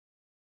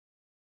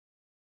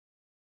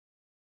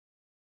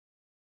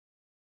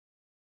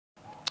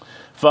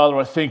Father,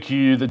 I thank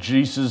you that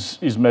Jesus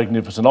is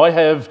magnificent. I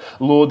have,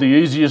 Lord, the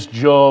easiest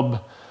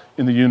job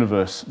in the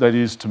universe, that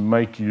is to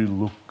make you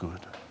look good.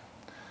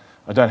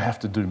 I don't have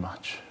to do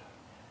much.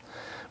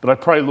 But I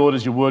pray, Lord,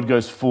 as your word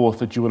goes forth,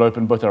 that you would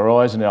open both our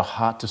eyes and our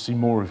heart to see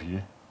more of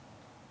you.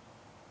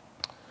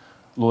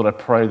 Lord, I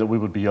pray that we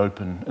would be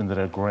open and that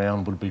our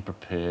ground would be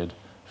prepared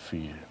for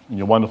you. In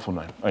your wonderful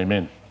name,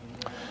 amen.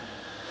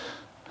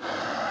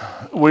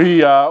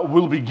 We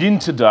will begin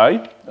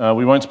today,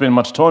 we won't spend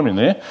much time in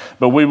there,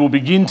 but we will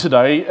begin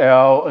today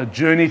our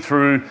journey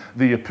through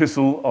the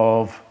epistle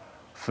of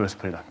 1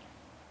 Peter.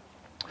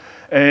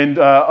 And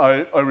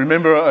I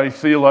remember a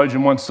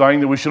theologian once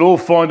saying that we should all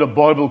find a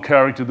Bible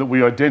character that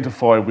we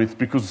identify with,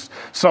 because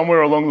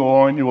somewhere along the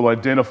line you will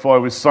identify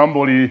with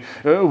somebody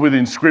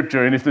within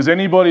Scripture. And if there's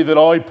anybody that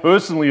I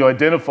personally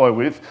identify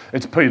with,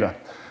 it's Peter.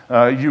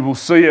 You will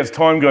see as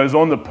time goes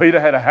on that Peter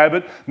had a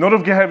habit, not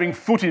of having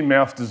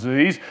foot-in-mouth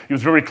disease. He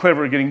was very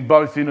clever at getting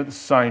both in at the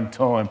same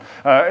time.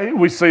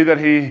 We see that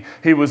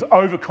he was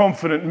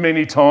overconfident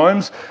many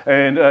times,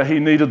 and he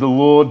needed the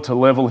Lord to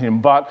level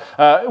him.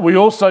 But we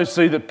also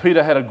see that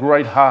Peter had a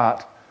great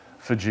heart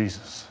for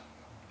Jesus.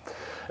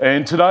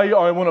 And today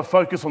I want to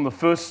focus on the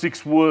first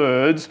 6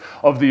 words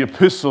of the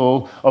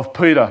epistle of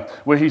Peter,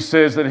 where he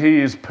says that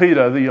he is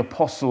Peter, the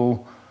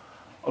apostle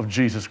of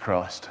Jesus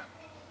Christ.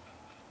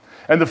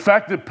 And the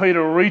fact that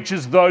Peter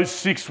reaches those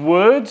 6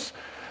 words,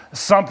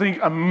 something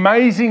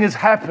amazing has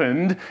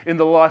happened in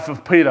the life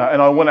of Peter,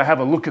 and I want to have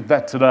a look at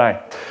that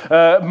today.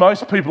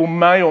 Most people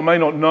may or may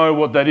not know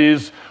what that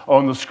is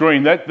on the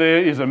screen. That there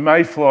is a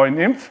Mayfly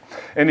nymph,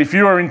 and if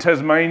you are in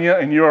Tasmania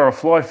and you are a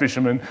fly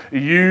fisherman,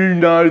 you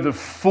know the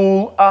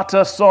full,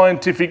 utter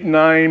scientific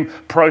name,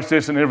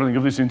 process and everything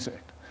of this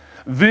insect.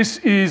 This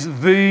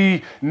is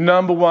the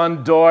number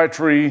one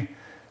dietary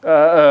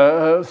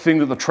thing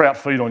that the trout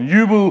feed on.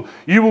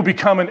 You will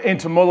become an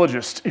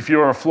entomologist if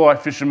you're a fly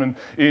fisherman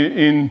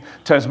in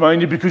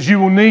Tasmania, because you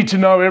will need to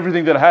know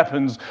everything that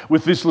happens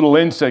with this little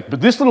insect.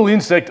 But this little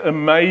insect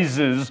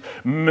amazes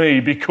me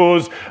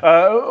because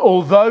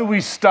although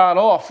we start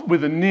off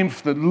with a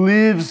nymph that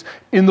lives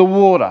in the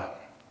water,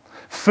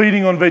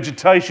 feeding on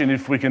vegetation,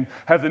 if we can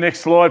have the next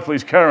slide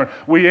please, Karen,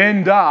 we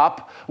end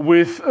up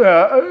with,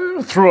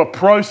 through a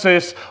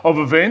process of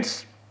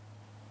events.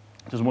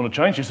 Doesn't want to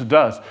change? Yes, it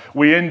does.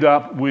 We end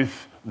up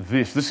with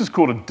this. This is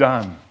called a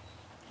dun.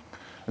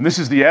 And this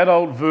is the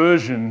adult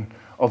version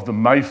of the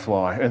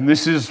mayfly. And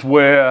this is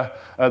where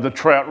the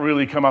trout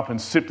really come up and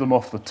sip them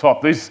off the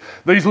top. These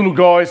little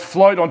guys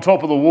float on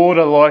top of the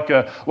water like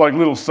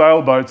little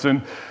sailboats.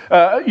 And,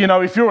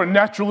 if you're a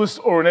naturalist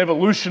or an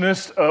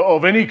evolutionist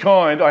of any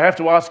kind, I have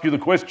to ask you the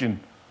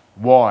question,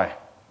 why?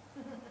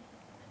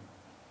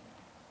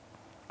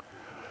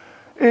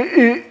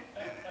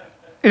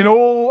 In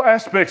all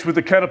aspects with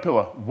the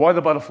caterpillar, why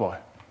the butterfly?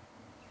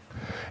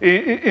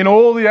 In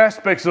all the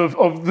aspects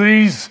of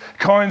these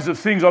kinds of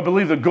things, I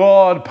believe that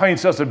God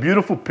paints us a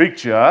beautiful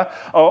picture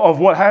of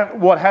what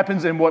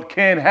happens and what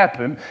can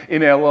happen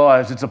in our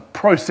lives. It's a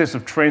process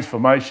of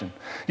transformation.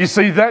 You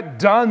see, that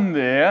dun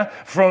there,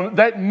 from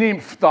that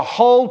nymph, the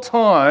whole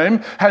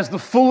time has the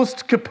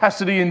fullest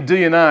capacity in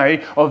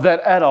DNA of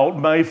that adult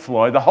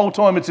mayfly, the whole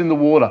time it's in the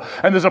water.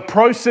 And there's a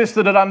process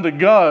that it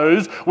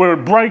undergoes where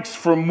it breaks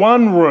from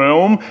one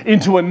realm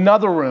into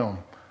another realm.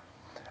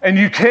 And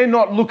you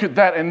cannot look at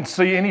that and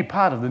see any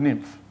part of the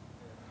nymph.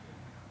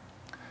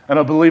 And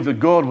I believe that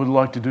God would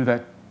like to do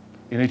that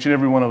in each and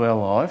every one of our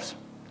lives.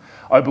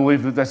 I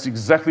believe that that's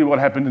exactly what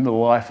happened in the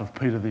life of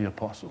Peter the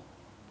Apostle.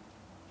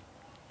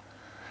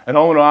 And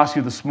I want to ask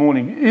you this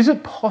morning, is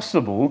it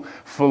possible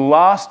for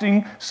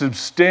lasting,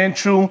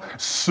 substantial,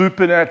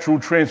 supernatural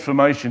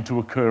transformation to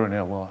occur in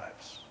our lives?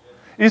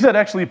 Is that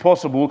actually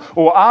possible?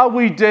 Or are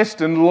we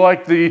destined,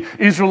 like the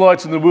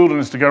Israelites in the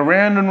wilderness, to go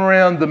round and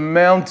round the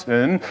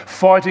mountain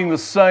fighting the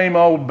same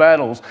old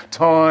battles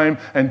time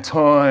and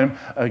time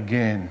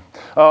again?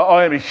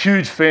 I am a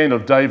huge fan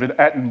of David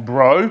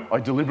Attenborough. I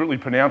deliberately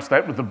pronounced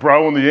that with the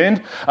bro on the end.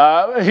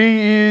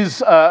 He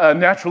is a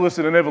naturalist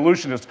and an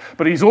evolutionist,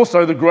 but he's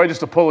also the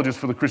greatest apologist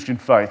for the Christian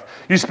faith.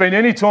 You spend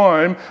any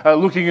time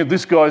looking at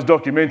this guy's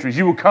documentaries,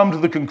 you will come to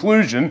the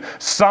conclusion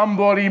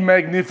somebody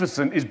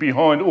magnificent is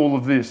behind all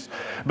of this.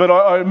 But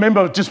I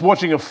remember just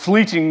watching a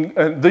fleeting,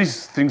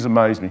 these things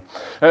amaze me,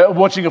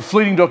 watching a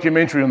fleeting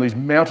documentary on these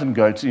mountain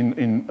goats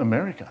in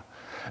America.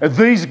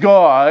 These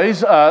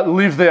guys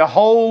live their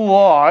whole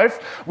life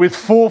with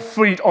 4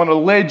 feet on a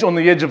ledge on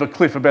the edge of a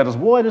cliff about as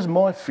wide as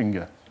my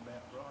finger.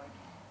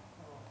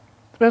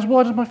 It's about as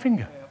wide as my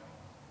finger.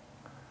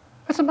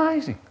 That's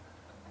amazing.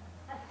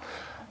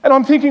 And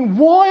I'm thinking,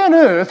 why on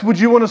earth would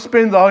you want to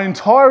spend the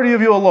entirety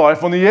of your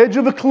life on the edge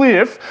of a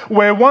cliff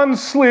where one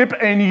slip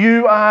and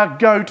you are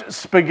goat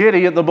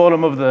spaghetti at the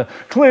bottom of the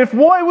cliff?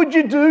 Why would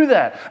you do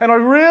that? And I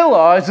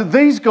realised that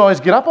these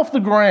guys get up off the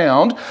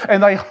ground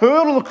and they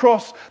hurtle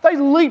across, they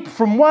leap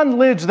from one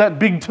ledge that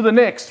big to the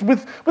next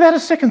without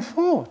a second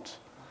thought.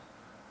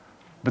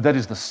 But that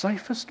is the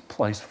safest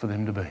place for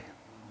them to be,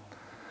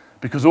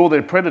 because all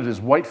their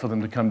predators wait for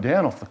them to come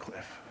down off the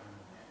cliff.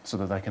 so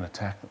that they can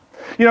attack them.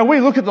 You know, we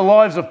look at the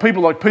lives of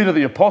people like Peter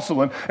the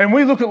Apostle, and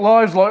we look at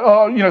lives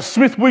like,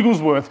 Smith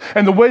Wigglesworth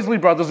and the Wesley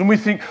brothers, and we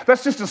think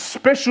that's just a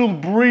special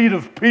breed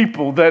of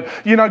people that,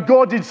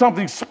 God did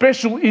something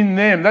special in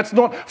them. That's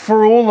not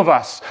for all of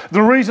us.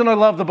 The reason I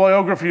love the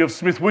biography of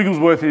Smith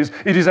Wigglesworth is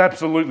it is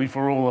absolutely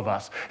for all of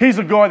us. He's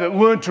a guy that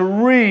learned to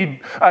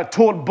read,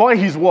 taught by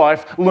his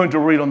wife, learned to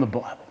read on the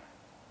Bible.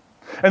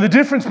 And the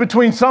difference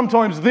between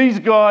sometimes these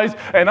guys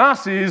and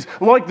us is,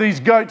 like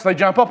these goats, they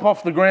jump up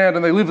off the ground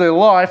and they live their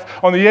life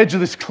on the edge of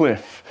this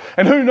cliff.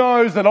 And who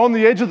knows that on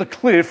the edge of the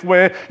cliff,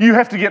 where you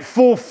have to get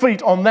 4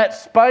 feet on that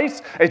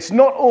space, it's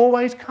not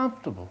always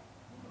comfortable.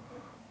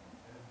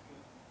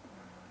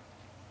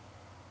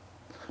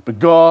 But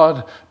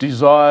God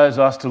desires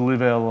us to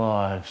live our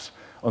lives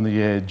on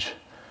the edge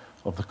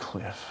of the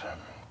cliff.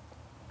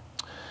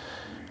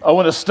 I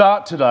want to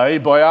start today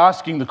by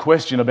asking the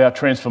question about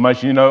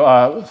transformation.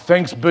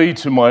 Thanks be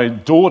to my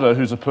daughter,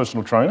 who's a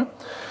personal trainer.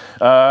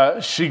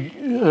 She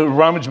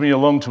rummaged me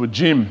along to a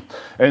gym,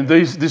 and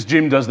this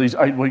gym does these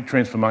 8-week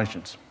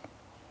transformations.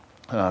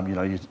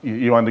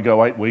 You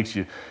undergo 8 weeks.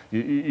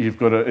 You've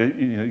got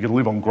to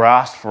live on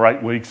grass for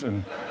 8 weeks,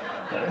 and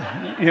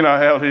you know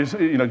how it is.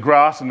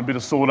 Grass and a bit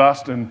of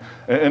sawdust, and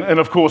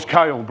of course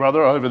kale,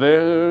 brother, over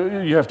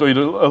there. You have to eat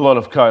a lot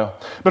of kale.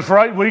 But for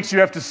 8 weeks, you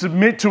have to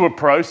submit to a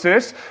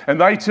process,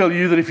 and they tell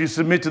you that if you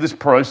submit to this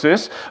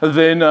process,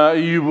 then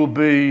you will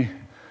be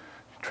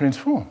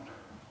transformed.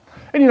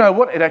 And you know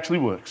what? It actually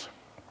works.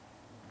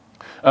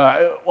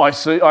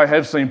 I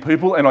have seen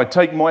people, and I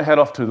take my hat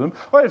off to them.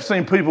 I have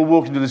seen people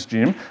walk into this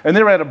gym, and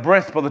they're out of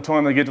breath by the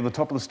time they get to the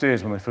top of the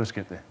stairs when they first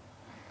get there.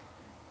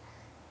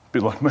 A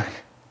bit like me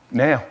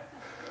now.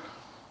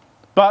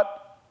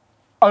 But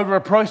over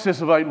a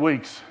process of 8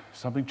 weeks,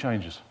 something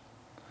changes.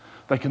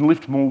 They can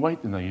lift more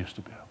weight than they used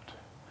to be able to.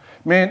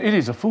 Man, it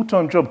is a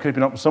full-time job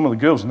keeping up with some of the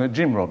girls in that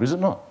gym, Rob, is it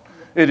not?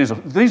 It is.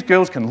 These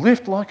girls can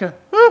lift like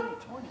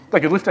they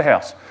could lift a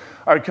house.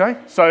 Okay,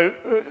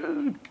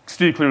 so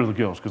steer clear of the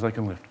girls because they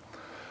can lift.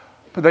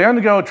 But they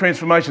undergo a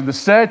transformation. The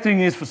sad thing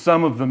is, for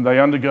some of them, they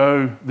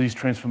undergo these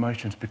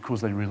transformations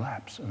because they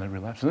relapse and they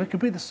relapse. And it could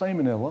be the same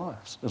in our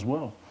lives as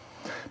well.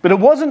 But it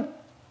wasn't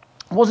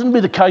to be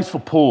the case for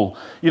Paul.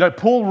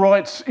 Paul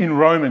writes in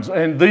Romans,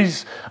 and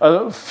these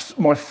are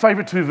my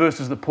favourite 2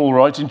 verses that Paul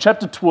writes. In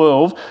chapter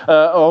 12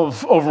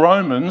 of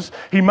Romans,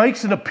 he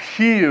makes an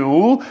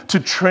appeal to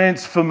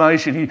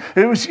transformation.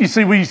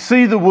 We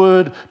see the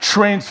word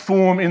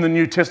transform in the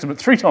New Testament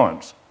 3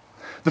 times.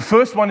 The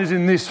first one is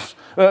in this,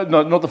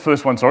 not the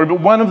first one, sorry, but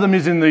one of them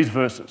is in these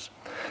verses,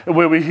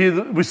 where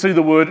we see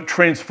the word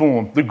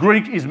transform. The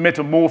Greek is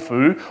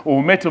metamorpho,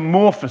 or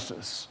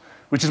metamorphosis,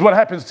 which is what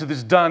happens to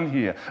this done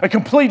here. A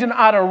complete and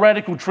utter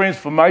radical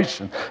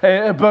transformation.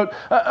 But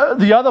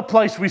the other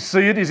place we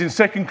see it is in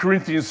 2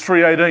 Corinthians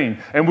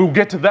 3:18, and we'll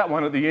get to that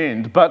one at the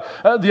end. But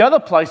the other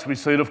place we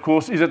see it, of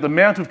course, is at the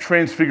Mount of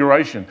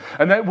Transfiguration.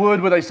 And that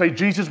word where they say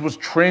Jesus was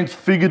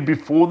transfigured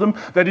before them,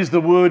 that is the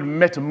word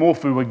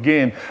metamorpho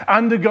again,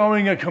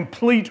 undergoing a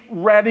complete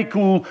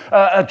radical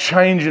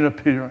change in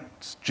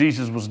appearance.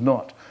 Jesus was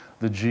not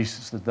the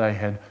Jesus that they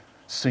had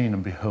seen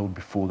and beheld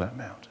before that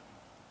mountain.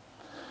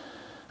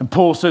 And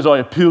Paul says, I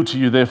appeal to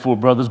you, therefore,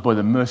 brothers, by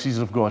the mercies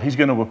of God. He's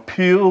going to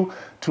appeal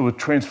to a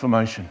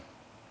transformation.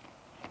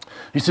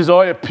 He says,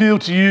 I appeal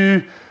to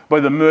you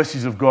by the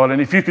mercies of God.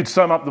 And if you could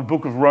sum up the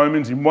book of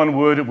Romans in one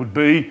word, it would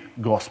be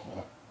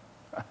gospel.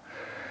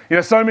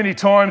 So many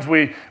times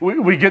we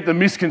get the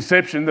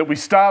misconception that we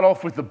start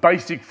off with the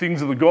basic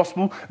things of the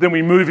gospel, then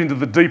we move into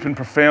the deep and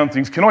profound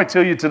things. Can I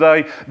tell you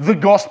today, the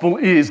gospel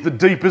is the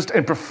deepest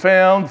and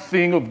profound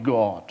thing of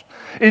God.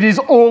 It is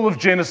all of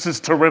Genesis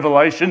to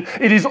Revelation.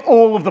 It is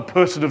all of the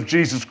person of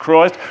Jesus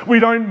Christ. We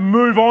don't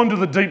move on to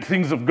the deep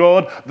things of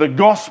God. The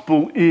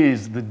gospel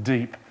is the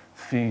deep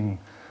thing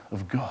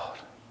of God.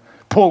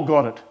 Paul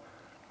got it.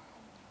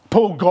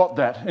 Paul got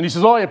that. And he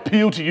says, I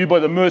appeal to you by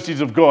the mercies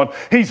of God.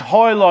 He's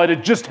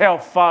highlighted just how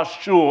far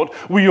short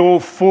we all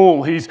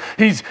fall. He's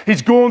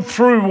gone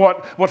through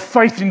what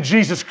faith in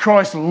Jesus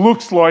Christ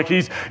looks like.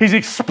 He's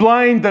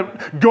explained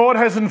that God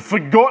hasn't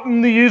forgotten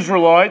the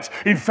Israelites.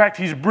 In fact,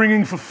 he's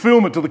bringing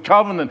fulfillment to the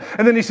covenant.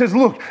 And then he says,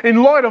 look,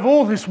 in light of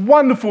all this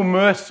wonderful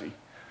mercy,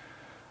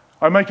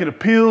 I make an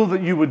appeal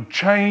that you would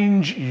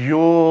change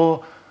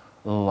your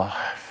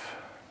life.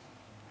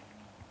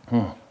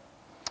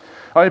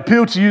 I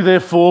appeal to you,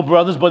 therefore,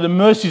 brothers, by the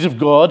mercies of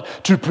God,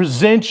 to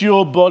present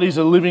your bodies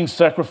a living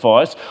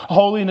sacrifice,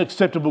 holy and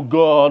acceptable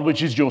God,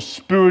 which is your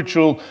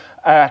spiritual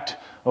act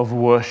of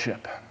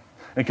worship.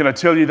 And can I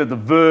tell you that the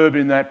verb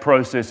in that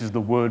process is the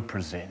word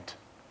present?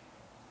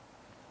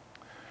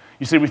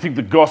 You see, we think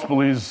the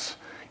gospel is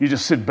you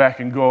just sit back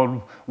and God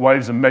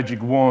waves a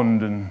magic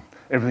wand and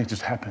everything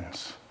just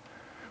happens.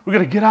 We've got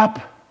to get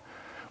up.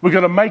 We're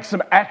going to make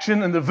some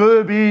action, and the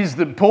verb is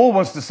that Paul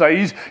wants to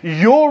say is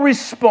your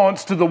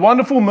response to the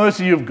wonderful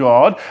mercy of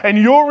God and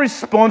your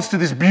response to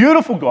this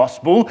beautiful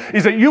gospel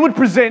is that you would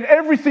present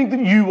everything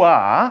that you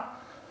are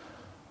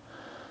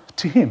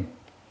to him.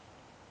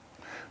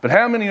 But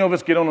how many of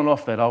us get on and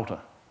off that altar?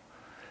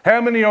 How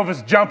many of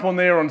us jump on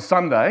there on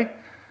Sunday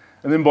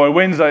and then by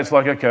Wednesday it's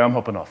like, okay, I'm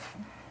hopping off?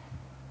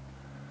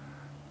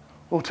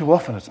 All too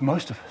often it's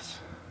most of us.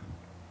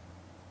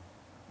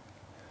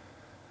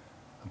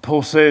 And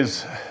Paul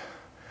says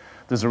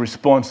there's a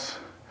response,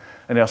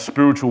 and our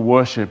spiritual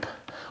worship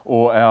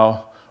or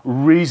our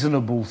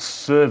reasonable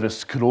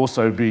service could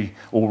also be,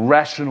 or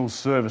rational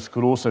service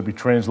could also be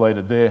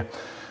translated there.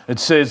 It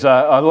says,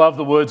 I love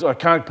the words, I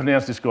can't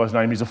pronounce this guy's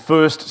name, he's a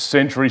 1st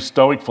century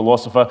Stoic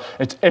philosopher,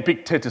 it's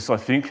Epictetus, I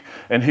think,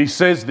 and he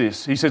says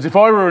this, he says, if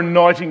I were a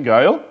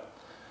nightingale,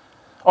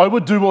 I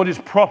would do what is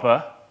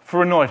proper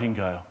for a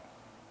nightingale.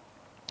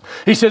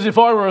 He says, if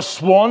I were a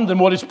swan, then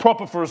what is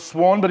proper for a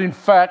swan, but in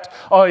fact,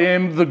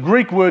 the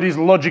Greek word is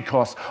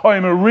logikos. I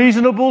am a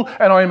reasonable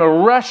and I am a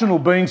rational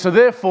being, so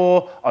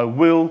therefore I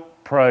will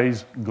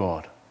praise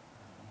God.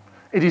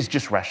 It is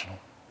just rational.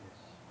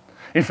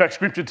 In fact,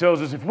 Scripture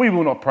tells us if we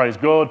will not praise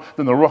God,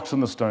 then the rocks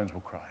and the stones will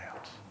cry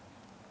out.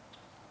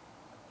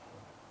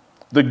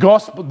 The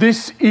gospel,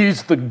 this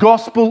is the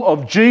gospel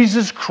of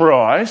Jesus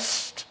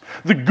Christ,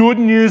 the good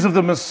news of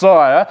the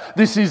Messiah.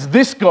 This is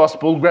this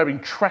gospel grabbing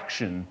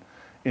traction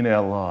in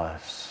our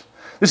lives.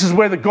 This is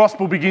where the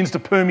gospel begins to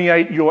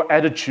permeate your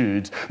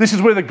attitudes. This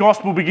is where the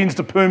gospel begins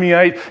to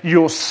permeate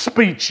your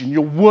speech and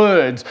your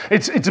words.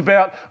 It's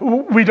about,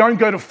 we don't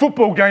go to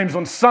football games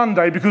on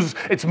Sunday because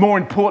it's more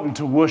important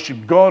to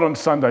worship God on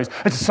Sundays.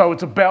 So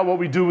it's about what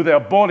we do with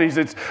our bodies.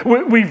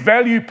 We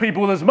value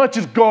people as much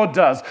as God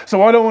does.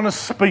 So I don't want to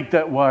speak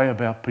that way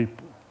about people.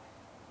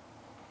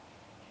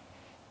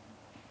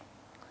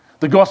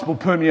 The gospel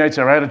permeates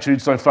our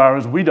attitude so far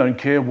as we don't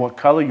care what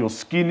colour your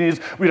skin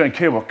is, we don't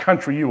care what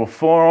country you are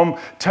from.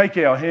 Take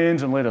our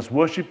hands and let us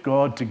worship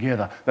God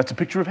together. That's a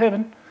picture of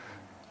heaven.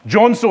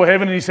 John saw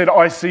heaven and he said,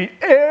 I see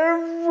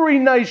every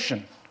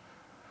nation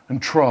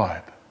and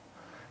tribe.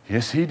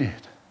 Yes, he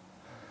did.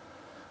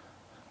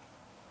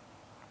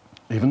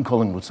 Even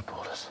Collingwood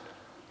supporters.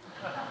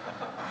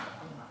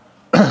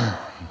 I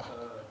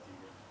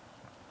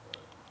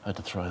had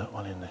to throw that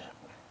one in there.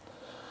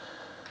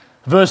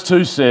 Verse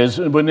 2 says,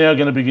 and we're now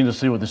going to begin to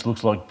see what this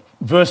looks like.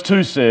 Verse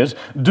 2 says,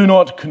 do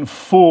not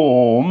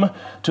conform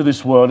to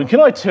this world. And can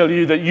I tell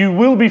you that you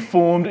will be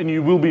formed and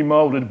you will be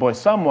moulded by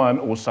someone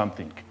or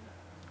something.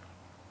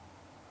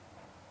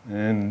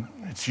 And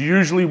it's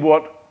usually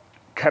what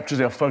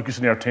captures our focus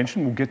and our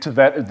attention. We'll get to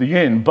that at the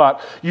end.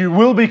 But you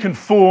will be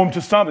conformed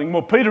to something.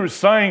 What Peter is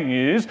saying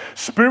is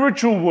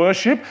spiritual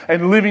worship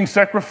and living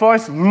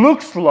sacrifice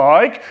looks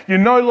like you're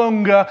no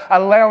longer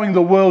allowing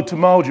the world to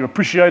mould you.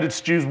 Appreciated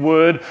Stu's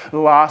word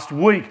last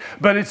week.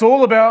 But it's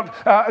all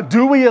about,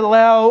 do we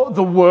allow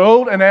the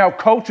world and our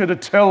culture to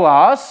tell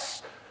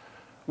us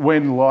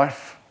when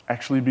life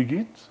actually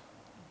begins?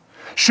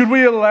 Should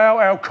we allow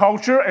our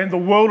culture and the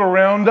world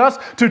around us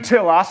to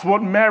tell us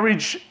what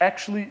marriage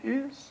actually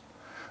is?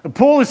 And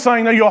Paul is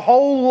saying that your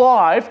whole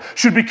life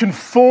should be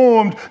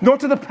conformed not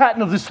to the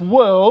pattern of this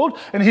world,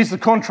 and here's the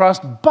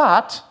contrast,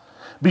 but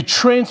be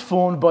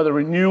transformed by the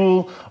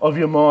renewal of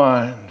your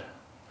mind.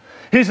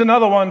 Here's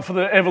another one for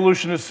the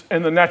evolutionists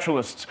and the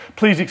naturalists.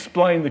 Please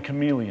explain the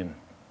chameleon.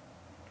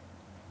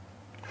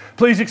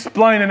 Please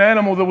explain an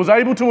animal that was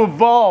able to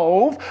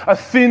evolve a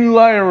thin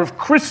layer of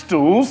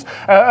crystals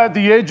at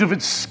the edge of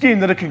its skin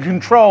that it can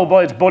control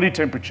by its body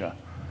temperature.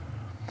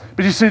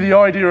 But you see, the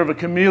idea of a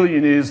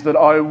chameleon is that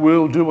I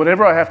will do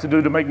whatever I have to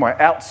do to make my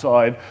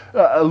outside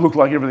look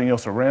like everything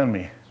else around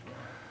me.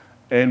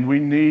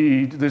 And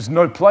there's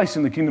no place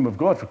in the kingdom of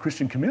God for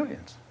Christian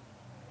chameleons.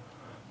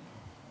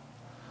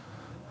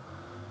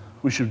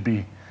 We should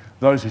be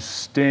those who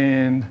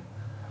stand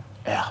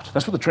out.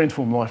 That's what the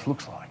transformed life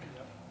looks like.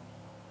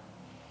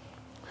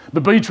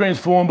 But be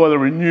transformed by the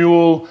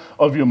renewal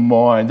of your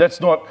mind.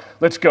 That's not,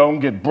 let's go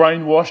and get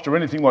brainwashed or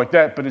anything like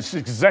that, but it's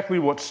exactly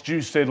what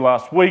Stu said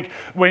last week.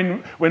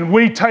 When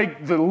we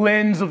take the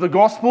lens of the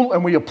gospel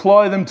and we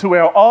apply them to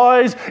our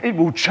eyes, it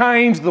will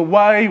change the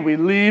way we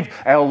live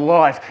our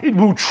life. It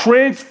will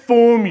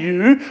transform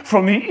you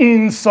from the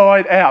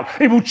inside out.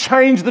 It will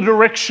change the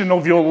direction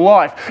of your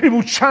life. It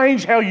will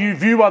change how you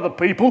view other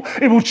people.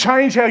 It will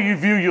change how you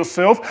view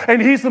yourself.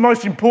 And here's the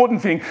most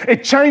important thing.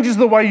 It changes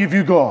the way you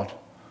view God.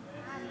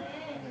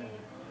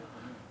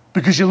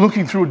 Because you're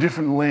looking through a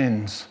different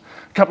lens.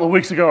 A couple of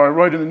weeks ago, I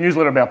wrote in the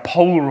newsletter about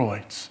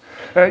Polaroids.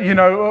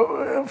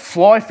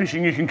 Fly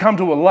fishing, you can come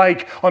to a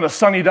lake on a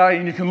sunny day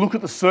and you can look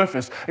at the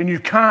surface and you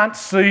can't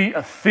see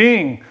a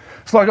thing.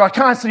 It's like, I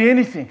can't see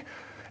anything.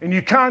 And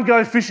you can't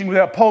go fishing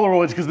without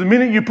Polaroids because the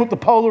minute you put the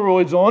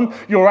Polaroids on,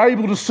 you're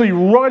able to see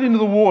right into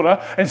the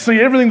water and see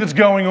everything that's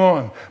going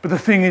on. But the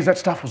thing is, that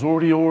stuff was it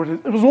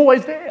was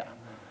always there.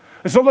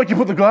 It's not like you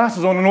put the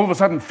glasses on and all of a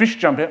sudden fish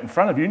jump out in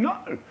front of you.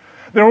 No.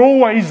 They're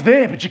always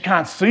there, but you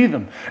can't see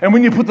them. And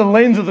when you put the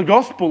lens of the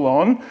gospel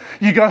on,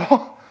 you go,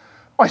 oh,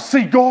 I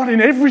see God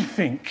in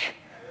everything.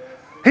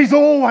 He's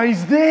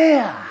always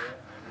there.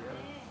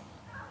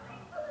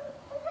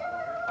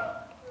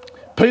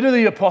 Peter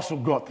the Apostle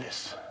got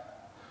this.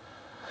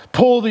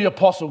 Paul the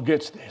Apostle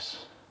gets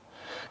this.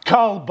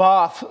 Karl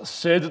Barth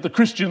said that the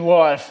Christian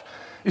life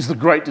is the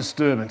great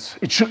disturbance.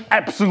 It should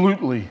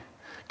absolutely,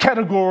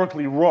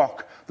 categorically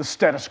rock the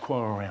status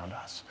quo around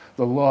us,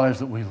 the lives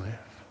that we live.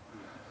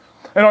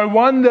 And I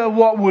wonder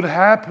what would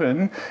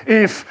happen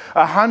if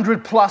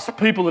 100+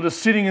 people that are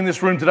sitting in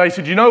this room today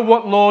said, you know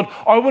what, Lord,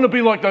 I want to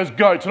be like those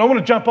goats and I want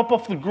to jump up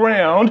off the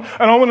ground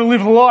and I want to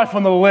live life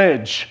on the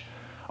ledge.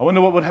 I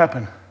wonder what would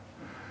happen.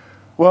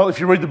 Well,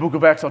 if you read the book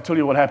of Acts, I'll tell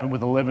you what happened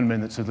with 11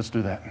 men that said, let's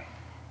do that.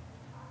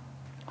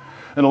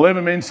 And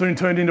 11 men soon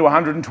turned into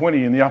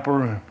 120 in the upper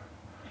room.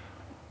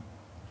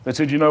 They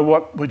said, you know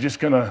what, we're just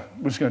going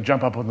to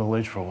jump up on the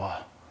ledge for a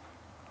while.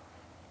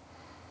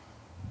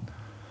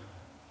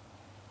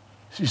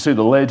 You see,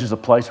 the ledge is a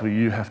place where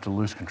you have to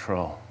lose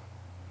control.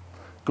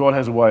 God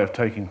has a way of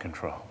taking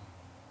control.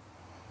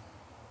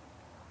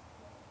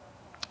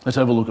 Let's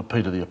have a look at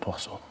Peter the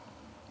Apostle.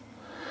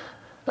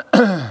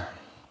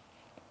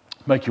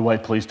 Make your way,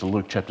 please, to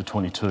Luke chapter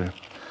 22.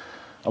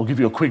 I'll give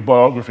you a quick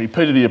biography.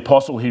 Peter the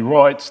Apostle, he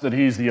writes that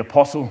he is the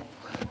apostle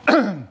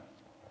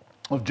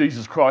of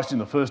Jesus Christ in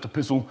the first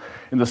epistle.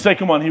 In the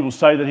second one, he will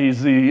say that he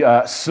is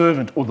the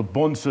servant or the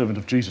bondservant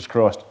of Jesus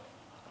Christ.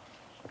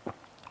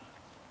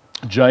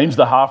 James,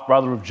 the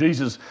half-brother of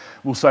Jesus,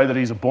 will say that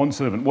he's a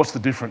bondservant. What's the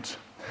difference?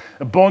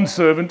 A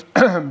bondservant,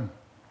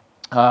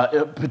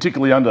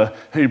 particularly under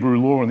Hebrew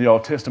law in the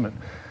Old Testament,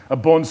 a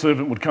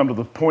bondservant would come to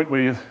the point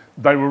where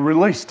they were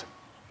released.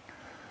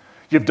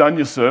 You've done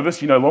your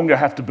service, you no longer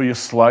have to be a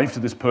slave to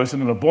this person,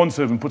 and a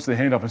bondservant puts their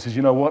hand up and says,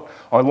 you know what,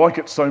 I like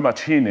it so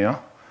much here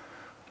now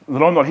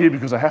that I'm not here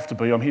because I have to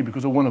be, I'm here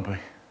because I want to be.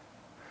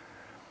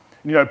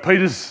 You know,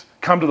 Peter's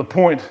come to the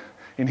point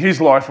in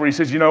his life where he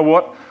says, you know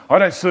what, I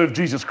don't serve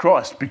Jesus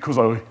Christ because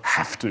I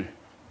have to.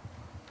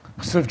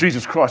 I serve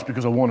Jesus Christ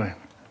because I want to.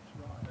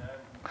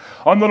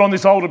 I'm not on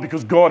this altar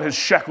because God has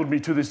shackled me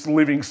to this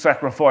living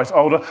sacrifice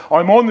altar.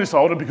 I'm on this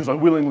altar because I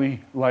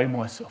willingly lay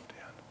myself down.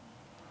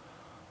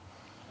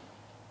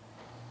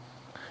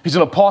 He's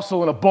an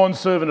apostle and a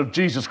bondservant of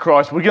Jesus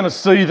Christ. We're going to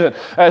see that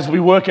as we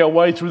work our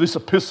way through this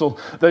epistle,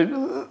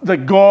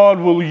 that God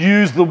will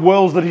use the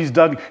wells that he's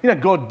dug. You know,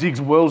 God digs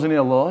wells in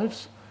our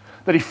lives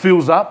that he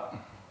fills up,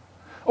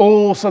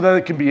 all so that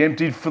it can be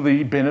emptied for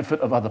the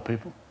benefit of other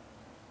people.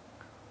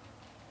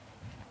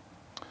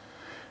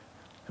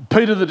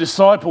 Peter the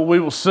disciple, we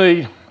will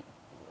see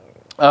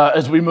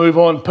as we move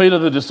on, Peter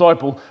the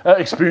disciple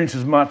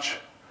experiences much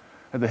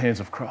at the hands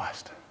of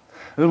Christ.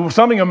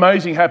 Something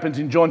amazing happens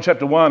in John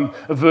chapter 1,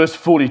 verse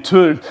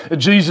 42.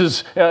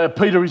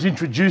 Peter is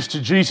introduced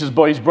to Jesus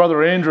by his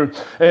brother Andrew.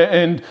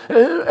 And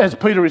as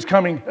Peter is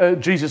coming,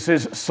 Jesus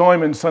says,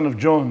 Simon, son of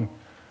John,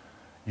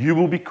 you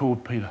will be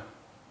called Peter.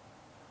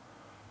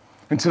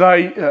 And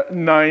today,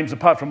 names,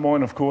 apart from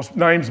mine, of course,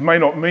 names may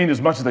not mean as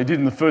much as they did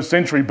in the first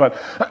century,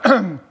 but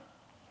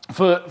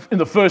in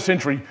the first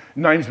century,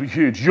 names were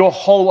huge. Your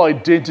whole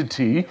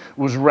identity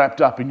was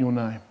wrapped up in your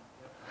name.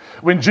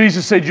 When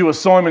Jesus said you are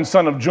Simon,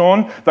 son of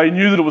John, they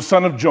knew that it was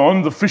son of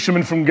John, the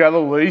fisherman from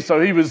Galilee. So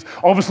he was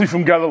obviously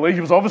from Galilee. He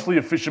was obviously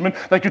a fisherman.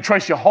 They could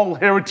trace your whole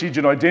heritage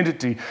and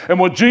identity. And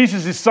what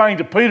Jesus is saying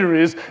to Peter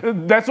is,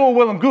 that's all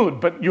well and good,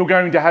 but you're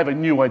going to have a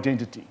new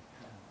identity.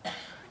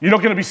 You're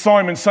not going to be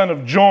Simon, son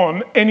of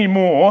John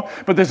anymore,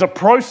 but there's a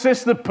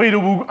process that Peter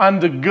will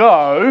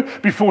undergo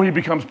before he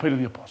becomes Peter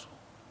the Apostle.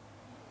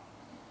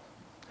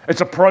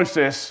 It's a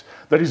process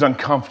that is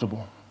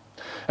uncomfortable.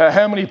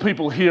 How many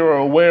people here are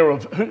aware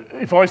of,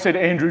 if I said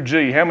Andrew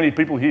G, how many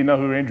people here know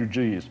who Andrew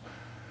G is?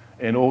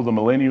 And all the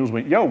millennials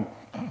went, yo.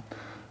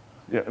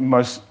 Yeah,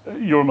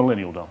 you're a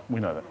millennial, Dom. We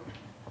know that.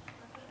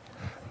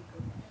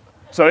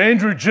 So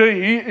Andrew G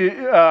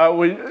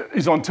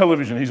is on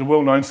television. He's a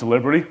well-known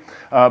celebrity,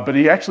 but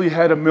he actually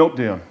had a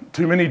meltdown.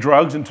 Too many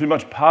drugs and too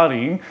much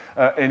partying,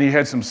 and he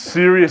had some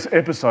serious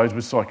episodes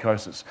with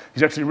psychosis.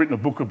 He's actually written a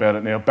book about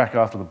it now, back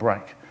after the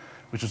break,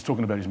 which is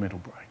talking about his mental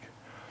break.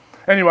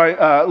 Anyway,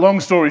 long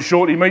story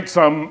short, he meets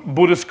some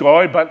Buddhist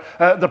guy, but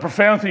the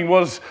profound thing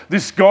was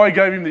this guy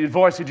gave him the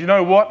advice, said, you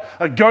know what,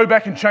 go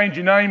back and change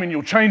your name and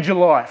you'll change your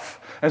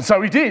life. And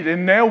so he did,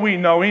 and now we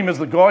know him as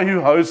the guy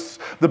who hosts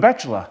The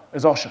Bachelor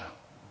as Osher.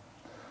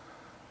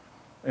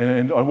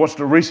 And I watched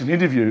a recent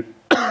interview,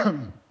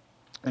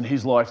 and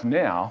his life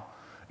now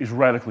is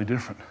radically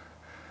different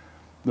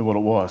than what it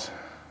was.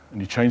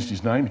 And he changed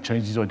his name, he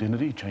changed his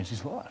identity, he changed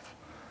his life.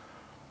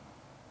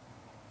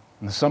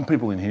 And there's some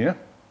people in here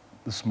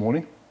this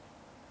morning,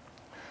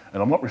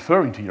 and I'm not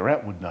referring to your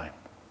outward name.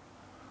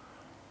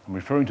 I'm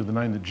referring to the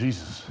name that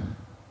Jesus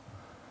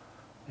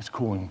is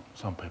calling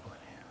some people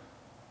in here.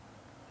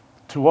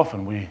 Too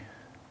often we,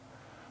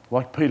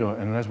 like Peter,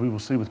 and as we will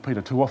see with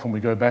Peter, too often we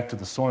go back to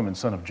the Simon,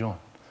 son of John.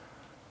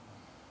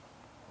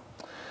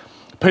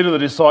 Peter the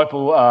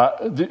disciple,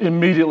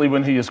 immediately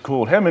when he is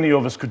called, how many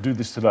of us could do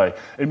this today?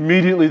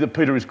 Immediately that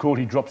Peter is called,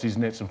 he drops his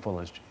nets and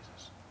follows Jesus.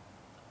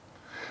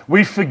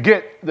 We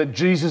forget that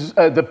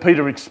that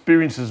Peter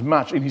experiences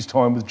much in his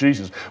time with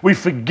Jesus. We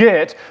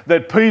forget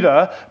that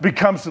Peter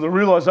becomes to the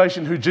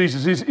realization who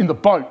Jesus is in the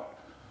boat,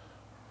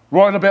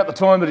 right about the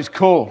time that he's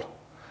called.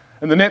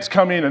 And the nets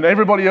come in and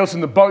everybody else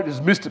in the boat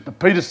has missed it. But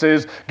Peter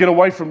says, get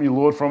away from me,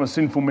 Lord, for I'm a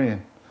sinful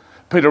man.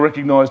 Peter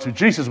recognised who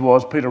Jesus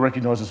was. Peter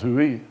recognises who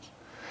he is.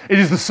 It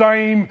is the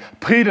same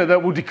Peter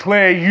that will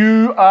declare,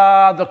 "You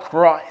are the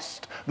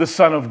Christ, the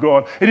Son of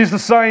God." It is the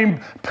same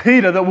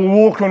Peter that will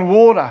walk on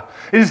water.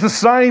 It is the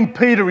same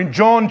Peter in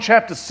John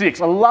chapter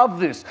 6. I love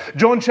this.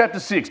 John chapter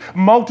 6.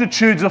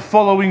 Multitudes are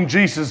following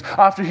Jesus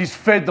after he's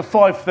fed the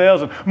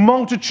 5,000.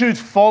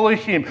 Multitudes follow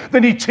him.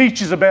 Then he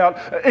teaches about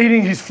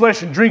eating his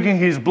flesh and drinking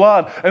his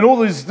blood. And all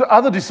these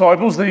other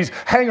disciples, these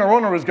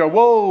hanger-oners, go,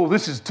 "Whoa,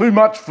 this is too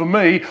much for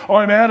me.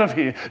 I'm out of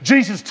here."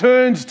 Jesus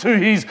turns to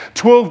his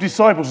 12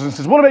 disciples and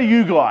says, "What about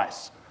you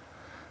guys?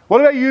 What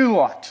about you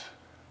lot?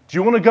 Do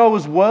you want to go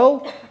as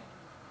well?"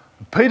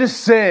 Peter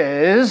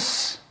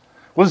says,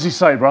 what does he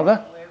say,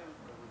 brother?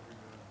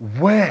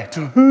 Where?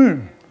 To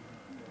whom?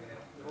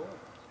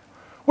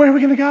 Where are we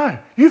going to go?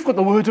 You've got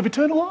the words of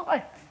eternal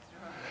life.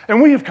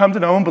 And we have come to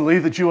know and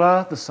believe that you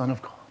are the Son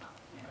of God.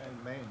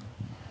 Amen.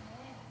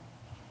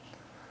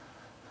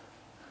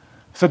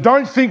 So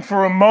don't think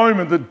for a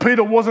moment that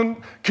Peter wasn't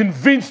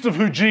convinced of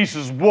who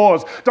Jesus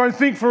was. Don't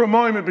think for a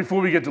moment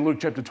before we get to Luke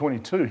chapter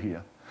 22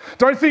 here.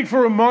 Don't think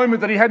for a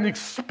moment that he hadn't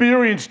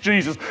experienced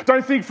Jesus.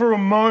 Don't think for a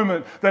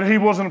moment that he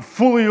wasn't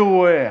fully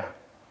aware.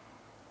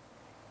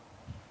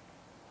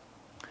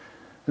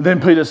 And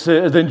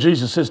then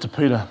Jesus says to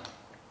Peter,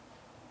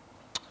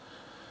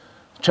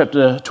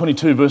 chapter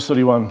 22, verse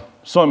 31,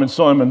 "Simon,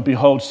 Simon,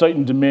 behold,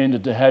 Satan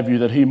demanded to have you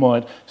that he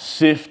might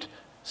sift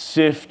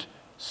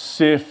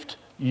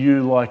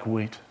you like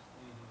wheat.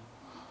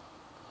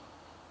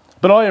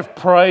 But I have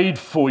prayed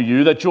for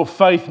you that your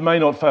faith may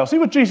not fail." See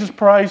what Jesus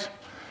prays?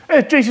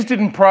 Jesus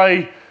didn't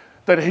pray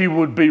that he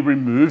would be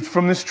removed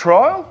from this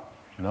trial.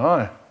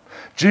 No.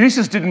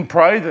 Jesus didn't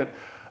pray that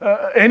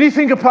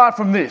anything apart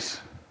from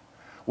this.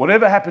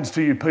 Whatever happens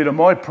to you, Peter,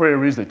 my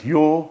prayer is that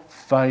your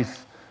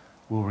faith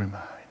will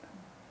remain.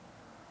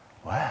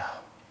 Wow.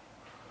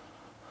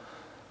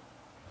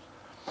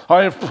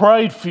 "I have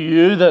prayed for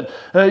you that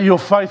your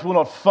faith will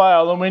not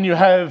fail, and when you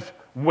have,"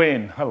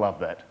 when? I love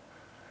that.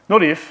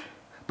 Not if,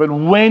 but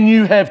when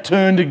you have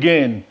turned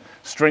again,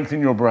 strengthen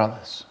your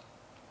brothers.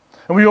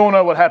 And we all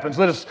know what happens.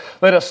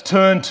 Let us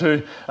turn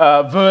to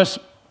verse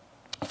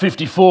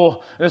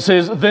 54. And it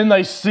says, "Then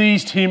they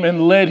seized him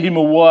and led him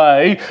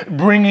away,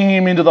 bringing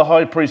him into the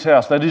high priest's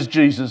house." That is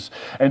Jesus.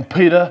 "And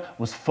Peter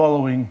was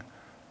following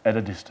at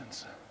a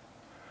distance."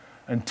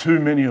 And too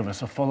many of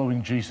us are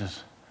following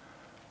Jesus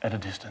at a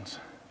distance.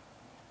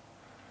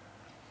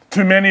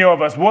 Too many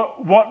of us.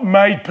 What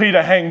made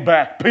Peter hang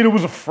back? Peter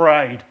was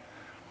afraid.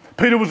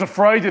 Peter was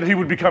afraid that he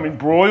would become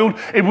embroiled.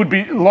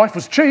 Life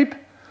was cheap.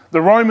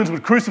 The Romans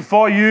would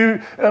crucify you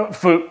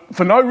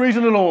for no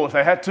reason at all if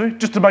they had to,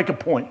 just to make a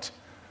point.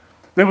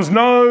 There was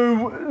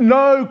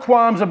no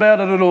qualms about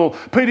it at all.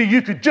 Peter,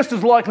 you could just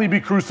as likely be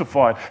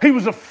crucified. He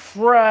was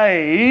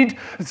afraid,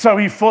 so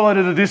he followed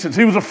at a distance.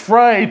 He was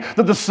afraid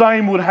that the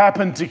same would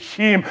happen to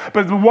him.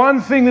 But the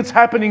one thing that's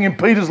happening in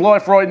Peter's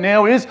life right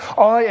now is,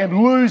 I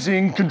am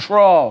losing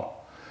control.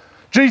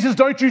 Jesus,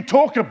 don't you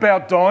talk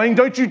about dying.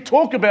 Don't you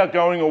talk about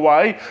going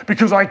away,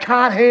 because I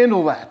can't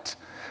handle that.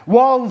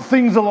 While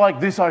things are like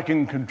this, I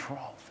can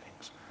control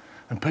things.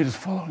 And Peter's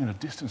following at a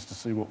distance to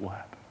see what will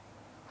happen.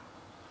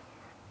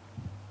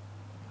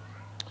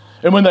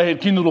 And when they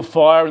had kindled a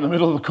fire in the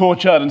middle of the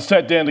courtyard and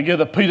sat down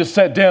together, Peter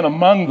sat down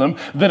among them.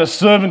 Then a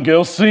servant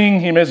girl,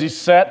 seeing him as he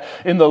sat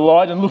in the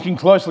light and looking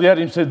closely at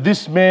him, said,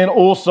 "This man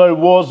also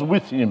was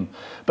with him."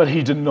 But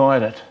he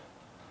denied it.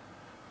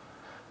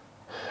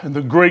 And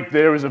the Greek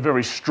there is a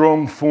very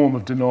strong form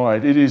of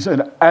denied. It is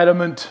an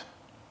adamant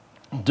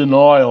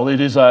denial. It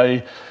is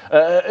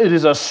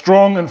a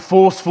strong and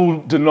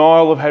forceful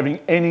denial of having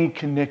any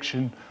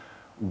connection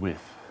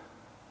with.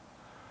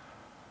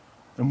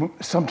 And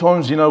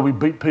sometimes, we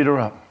beat Peter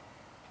up.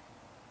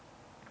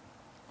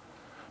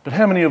 But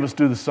how many of us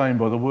do the same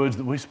by the words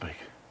that we speak?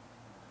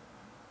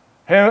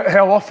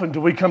 How often do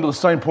we come to the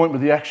same point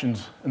with the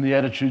actions and the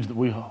attitudes that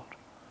we hold?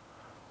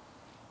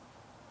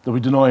 That we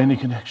deny any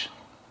connection.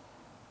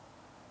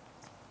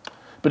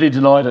 But he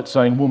denied it,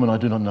 saying, "Woman, I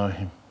do not know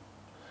him."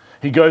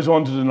 He goes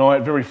on to deny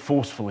it very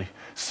forcefully.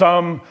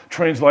 Some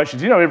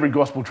translations, every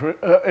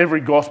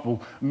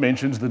gospel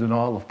mentions the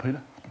denial of Peter.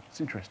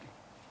 It's interesting.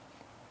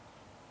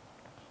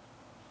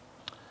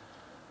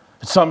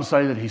 Some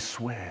say that he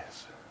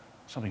swears,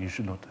 something he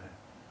should not do.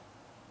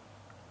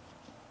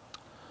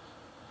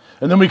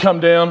 And then we come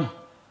down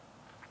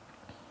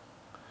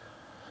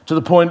to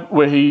the point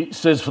where he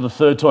says for the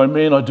third time,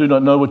 "Man, I do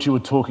not know what you were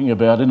talking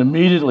about." And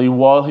immediately,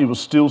 while he was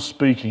still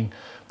speaking,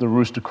 the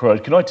rooster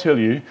crowed. Can I tell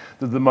you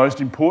that the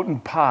most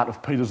important part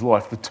of Peter's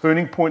life, the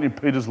turning point in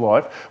Peter's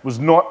life, was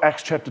not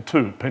Acts chapter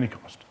 2 at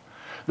Pentecost.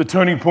 The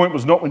turning point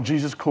was not when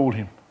Jesus called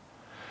him.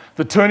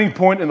 The turning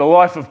point in the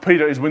life of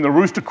Peter is when the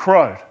rooster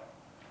crowed.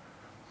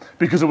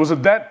 Because it was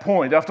at that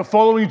point, after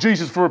following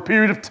Jesus for a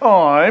period of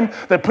time,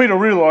 that Peter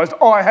realised,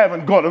 I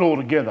haven't got it all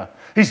together.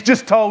 He's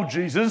just told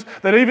Jesus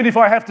that even if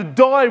I have to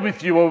die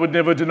with you, I would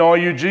never deny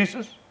you,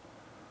 Jesus.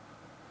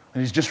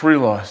 And he's just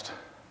realised,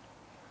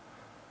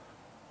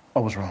 I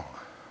was wrong.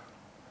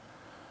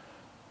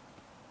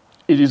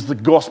 it is the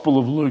Gospel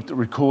of Luke that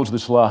records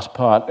this last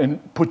part.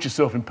 And put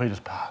yourself in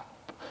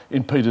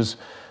Peter's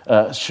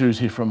shoes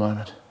here for a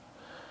moment.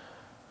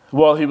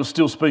 While he was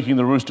still speaking,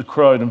 the rooster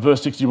crowed, and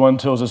verse 61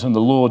 tells us, and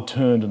the Lord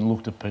turned and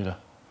looked at Peter.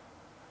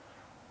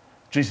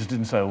 Jesus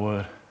didn't say a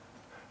word.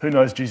 Who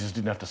knows, Jesus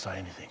didn't have to say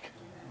anything.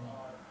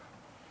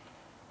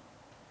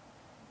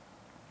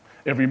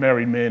 Every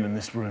married man in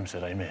this room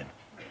said amen.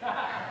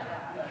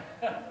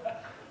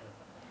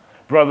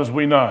 Brothers,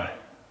 we know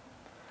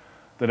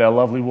that our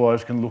lovely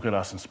wives can look at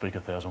us and speak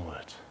 1,000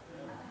 words.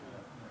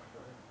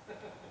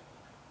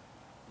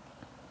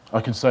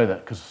 I can say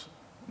that because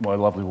my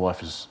lovely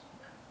wife is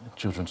at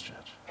Children's Church.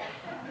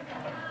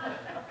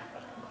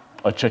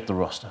 I checked the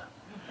roster.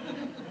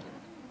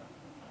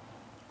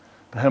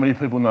 But how many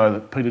people know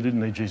that Peter didn't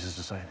need Jesus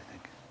to say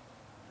anything?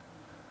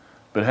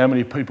 But how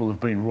many people have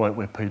been right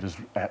where Peter's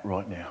at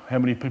right now? How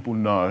many people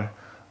know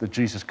that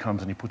Jesus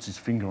comes and he puts his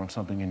finger on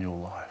something in your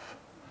life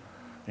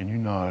and you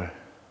know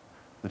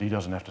that he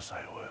doesn't have to say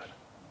a word?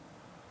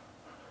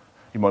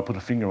 He might put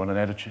a finger on an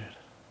attitude.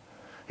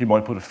 He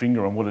might put a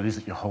finger on what it is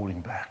that you're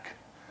holding back.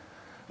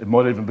 It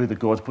might even be that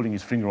God's putting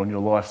his finger on your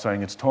life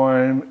saying it's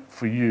time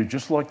for you,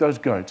 just like those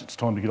goats, it's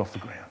time to get off the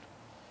ground.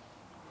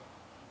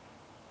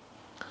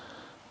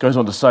 Goes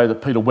on to say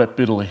that Peter wept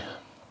bitterly.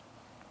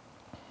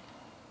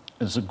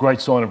 And it's a great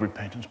sign of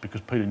repentance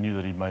because Peter knew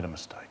that he'd made a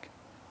mistake.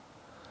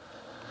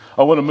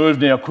 I want to move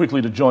now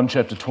quickly to John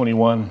chapter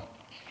 21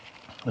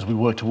 as we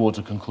work towards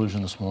a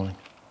conclusion this morning.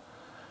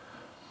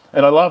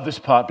 And I love this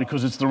part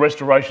because it's the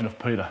restoration of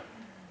Peter.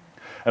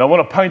 And I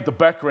want to paint the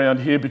background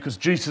here because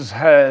Jesus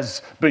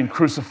has been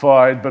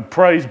crucified, but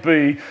praise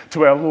be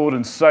to our Lord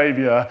and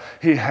Saviour,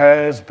 he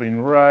has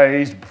been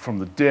raised from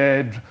the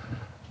dead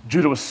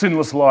due to a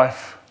sinless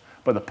life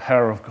by the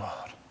power of God.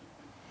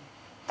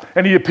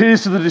 And he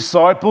appears to the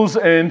disciples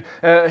and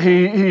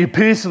he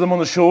appears to them on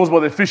the shores while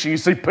they're fishing. You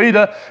see,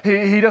 Peter,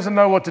 he doesn't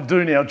know what to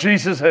do now.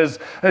 Jesus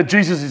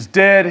is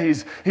dead.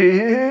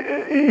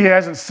 He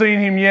hasn't seen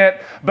him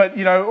yet. But,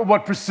 you know,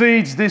 what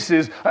precedes this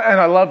is, and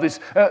I love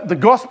this, the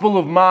Gospel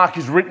of Mark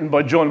is written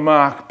by John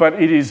Mark,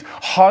 but it is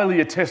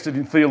highly attested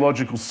in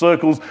theological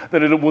circles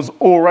that it was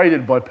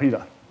orated by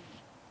Peter.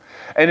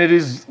 And it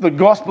is the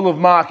Gospel of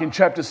Mark in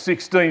chapter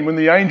 16 when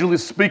the angel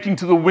is speaking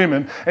to the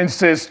women and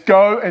says,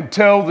 go and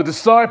tell the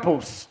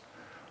disciples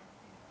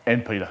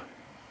and Peter.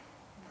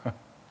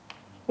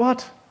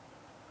 What?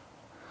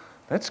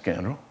 That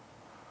scoundrel.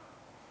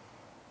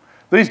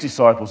 These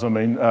disciples, I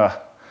mean,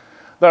 they're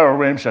a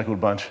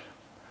ramshackled bunch.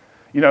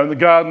 You know, in the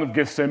Garden of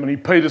Gethsemane,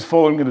 Peter's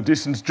following at a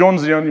distance.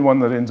 John's the only one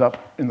that ends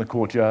up in the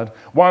courtyard.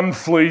 One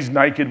flees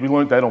naked. We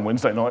learnt that on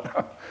Wednesday night.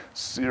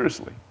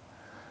 Seriously.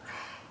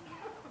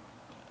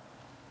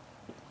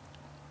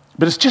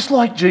 But it's just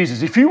like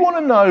Jesus. If you want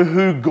to know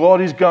who God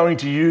is going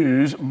to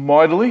use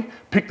mightily,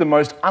 pick the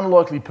most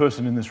unlikely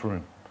person in this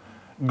room.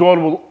 God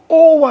will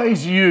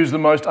always use the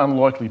most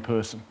unlikely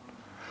person.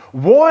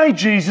 Why,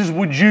 Jesus,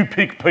 would you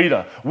pick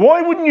Peter?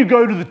 Why wouldn't you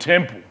go to the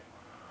temple?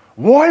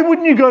 Why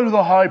wouldn't you go to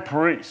the high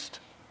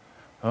priest?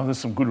 Oh, there's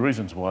some good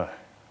reasons why.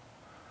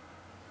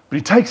 But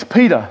he takes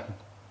Peter,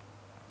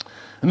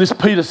 and this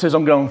Peter says,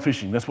 I'm going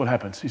fishing. That's what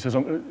happens. He says,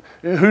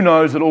 who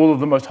knows that all of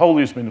the most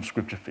holiest men of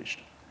Scripture fished?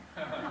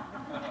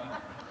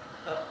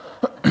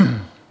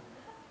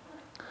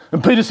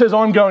 And Peter says,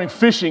 I'm going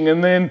fishing,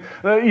 and then,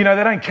 they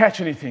don't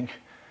catch anything.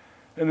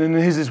 And then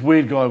here's this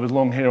weird guy with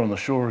long hair on the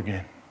shore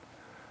again.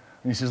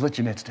 And he says, let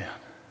your nets down.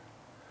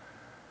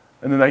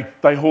 And then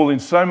they haul in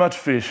so much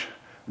fish,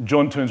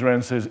 John turns around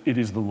and says, it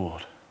is the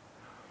Lord.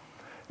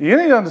 You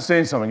need to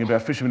understand something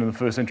about fishermen in the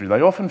first century.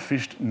 They often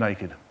fished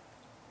naked.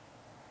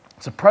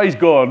 So praise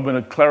God when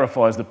it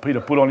clarifies that Peter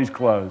put on his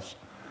clothes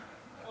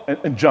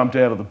and jumped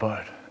out of the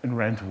boat and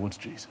ran towards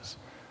Jesus.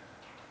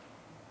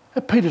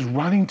 And Peter's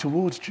running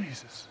towards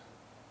Jesus.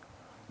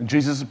 And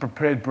Jesus has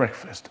prepared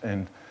breakfast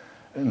and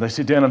they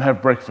sit down and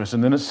have breakfast.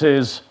 And then it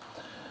says,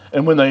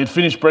 and when they had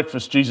finished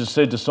breakfast, Jesus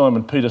said to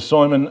Simon Peter,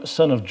 Simon,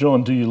 son of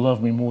John, do you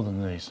love me more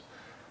than these?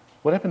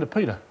 What happened to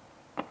Peter?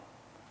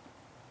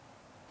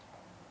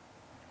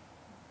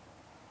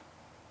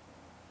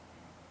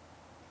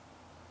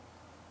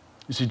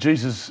 You see,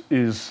 Jesus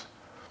is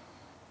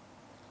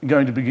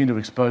going to begin to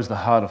expose the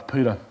heart of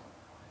Peter.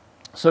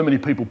 So many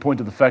people point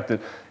to the fact that,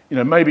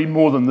 maybe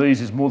more than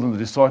these is more than the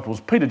disciples.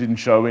 Peter didn't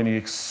show any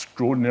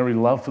extraordinary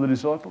love for the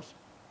disciples.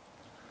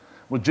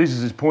 What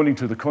Jesus is pointing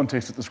to, the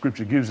context that the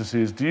Scripture gives us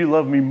is, do you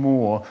love me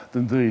more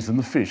than these, than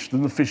the fish,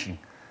 than the fishing?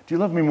 Do you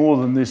love me more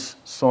than this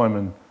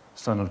Simon,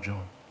 son of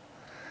John?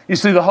 You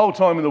see, the whole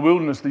time in the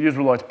wilderness, the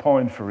Israelites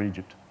pined for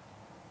Egypt.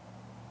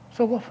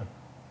 So often.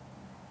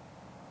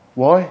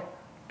 Why?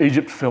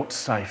 Egypt felt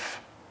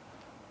safe.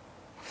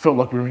 Felt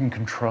like we were in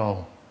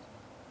control.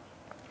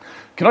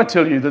 Can I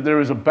tell you that there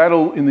is a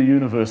battle in the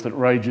universe that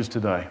rages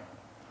today?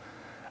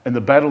 And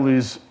the battle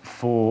is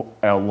for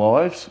our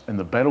lives, and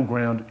the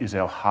battleground is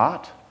our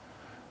heart,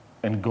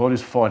 and God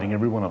is fighting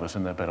every one of us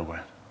in that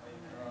battleground.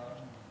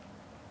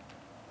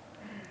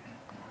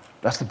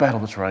 That's the battle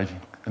that's raging,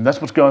 and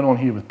that's what's going on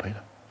here with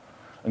Peter.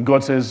 And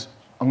God says,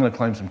 I'm going to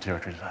claim some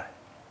territory today.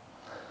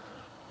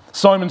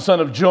 Simon, son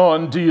of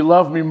John, do you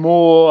love me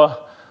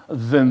more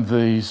than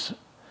these?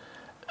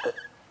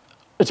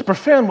 It's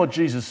profound what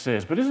Jesus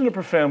says, but isn't it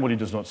profound what he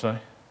does not say?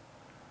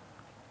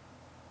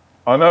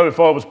 I know if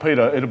I was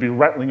Peter, it'd be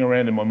rattling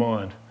around in my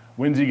mind.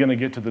 When's he going to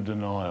get to the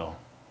denial?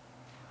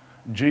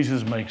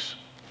 Jesus makes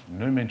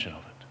no mention of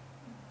it.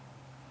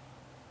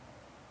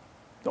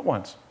 Not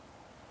once.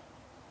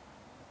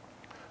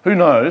 Who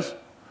knows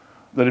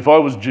that if I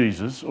was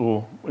Jesus,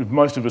 or if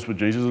most of us were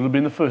Jesus, it would have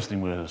been the first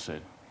thing we would have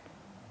said.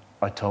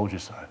 I told you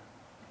so.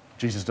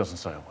 Jesus doesn't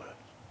say a word.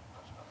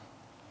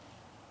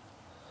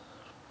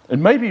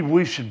 And maybe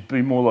we should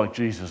be more like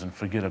Jesus and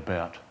forget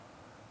about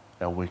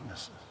our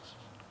weaknesses.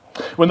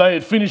 When they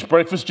had finished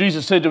breakfast,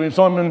 Jesus said to him,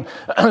 Simon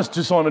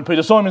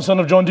Peter, Simon, son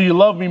of John, do you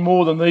love me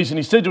more than these? And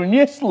he said to him,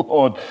 yes,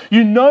 Lord,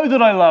 you know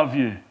that I love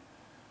you.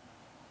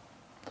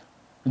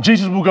 And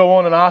Jesus will go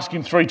on and ask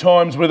him 3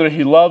 times whether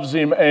he loves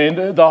him.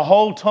 And the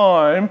whole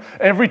time,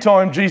 every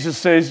time Jesus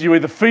says, you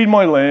either feed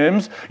my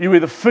lambs, you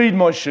either feed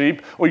my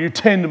sheep, or you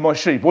tend my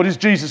sheep. What is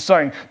Jesus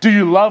saying? Do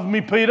you love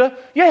me, Peter?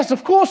 Yes,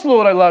 of course,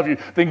 Lord, I love you.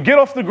 Then get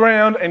off the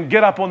ground and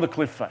get up on the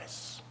cliff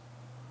face.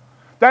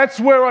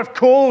 That's where I've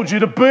called you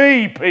to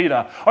be,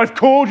 Peter. I've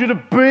called you to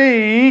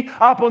be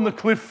up on the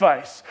cliff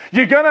face.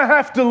 You're going to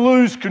have to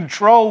lose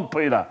control,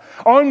 Peter.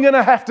 I'm going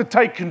to have to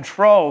take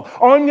control.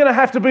 I'm going to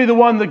have to be the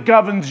one that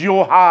governs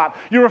your heart,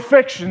 your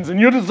affections and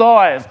your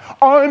desires.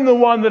 I'm the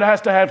one that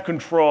has to have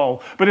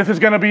control. But if there's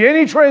going to be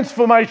any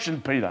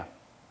transformation, Peter,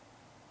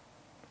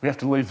 we have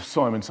to leave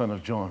Simon, son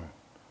of John,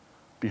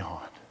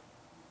 behind.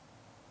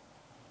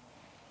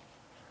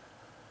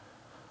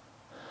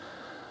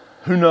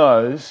 Who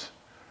knows?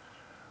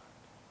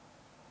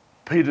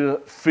 Peter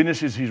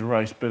finishes his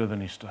race better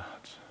than he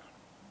starts.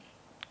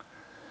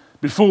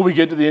 Before we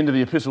get to the end of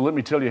the epistle, let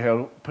me tell you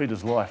how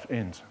Peter's life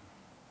ends.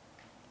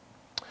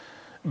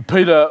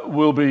 Peter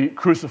will be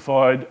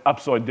crucified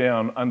upside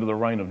down under the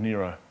reign of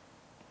Nero.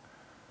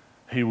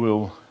 He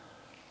will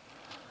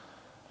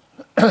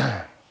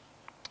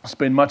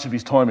spend much of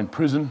his time in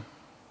prison.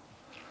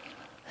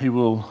 He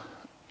will,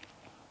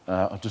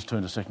 I've just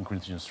turned to 2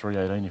 Corinthians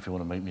 3:18 if you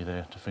want to meet me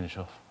there to finish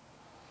off.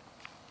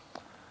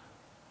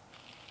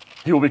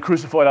 He will be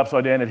crucified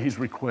upside down at his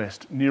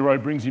request. Nero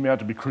brings him out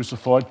to be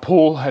crucified.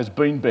 Paul has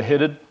been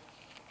beheaded.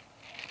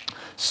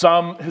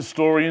 Some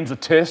historians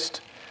attest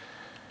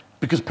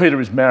because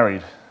Peter is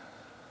married.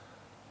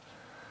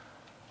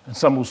 And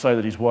some will say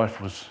that his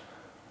wife was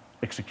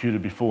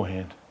executed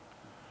beforehand.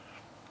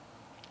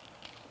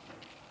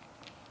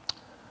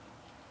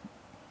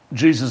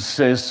 Jesus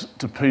says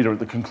to Peter at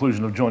the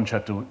conclusion of John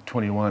chapter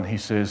 21, he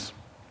says,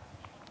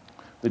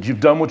 that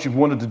you've done what you've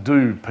wanted to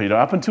do, Peter.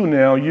 Up until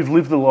now, you've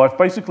lived the life,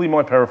 basically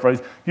my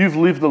paraphrase, you've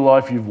lived the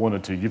life you've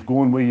wanted to. You've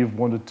gone where you've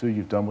wanted to,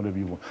 you've done whatever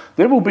you want.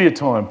 There will be a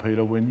time,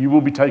 Peter, when you will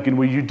be taken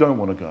where you don't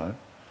want to go.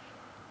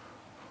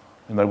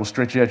 And they will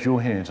stretch out your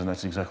hands, and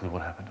that's exactly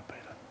what happened to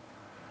Peter.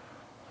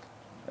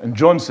 And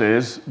John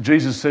says,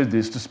 Jesus said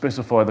this to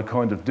specify the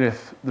kind of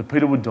death that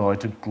Peter would die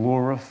to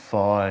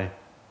glorify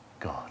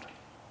God.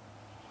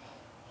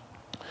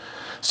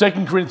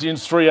 2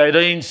 Corinthians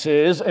 3:18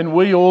 says, and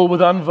we all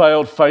with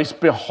unveiled face,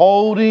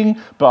 beholding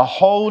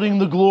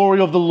the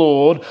glory of the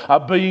Lord, are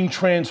being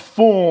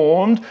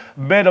transformed,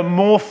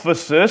 metamorpho,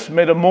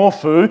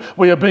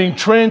 we are being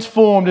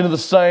transformed into the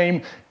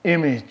same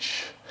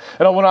image.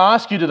 And I want to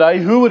ask you today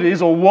who it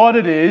is or what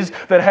it is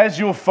that has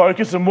your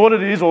focus and what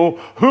it is or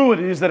who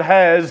it is that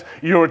has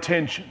your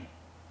attention.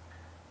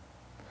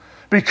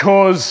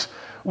 Because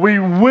we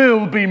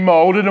will be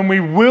moulded and we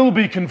will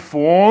be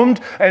conformed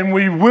and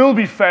we will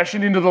be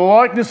fashioned into the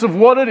likeness of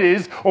what it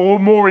is, or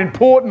more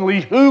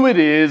importantly, who it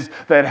is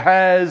that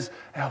has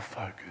our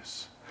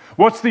focus.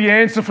 What's the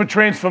answer for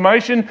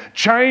transformation?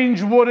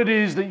 Change what it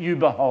is that you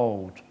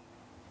behold.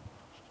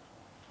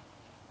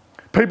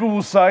 People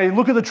will say,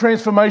 look at the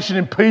transformation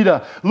in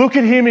Peter. Look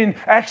at him in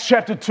Acts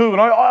chapter 2.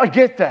 And I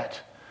get that.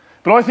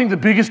 But I think the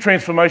biggest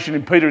transformation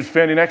in Peter is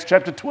found in Acts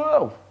chapter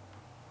 12.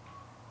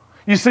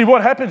 You see,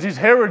 what happens is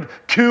Herod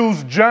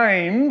kills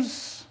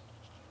James,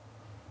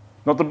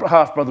 not the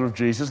half-brother of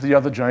Jesus, the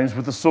other James,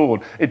 with the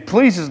sword. It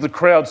pleases the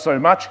crowd so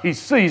much, he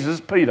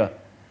seizes Peter.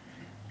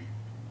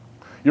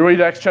 You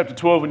read Acts chapter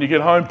 12, when you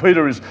get home,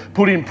 Peter is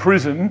put in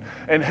prison,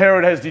 and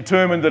Herod has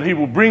determined that he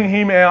will bring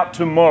him out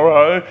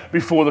tomorrow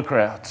before the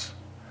crowds,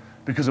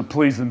 because it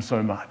pleased them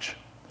so much.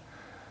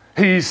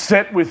 He is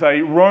set with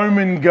a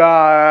Roman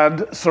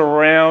guard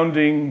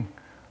surrounding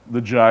the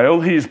jail.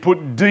 He is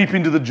put deep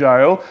into the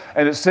jail,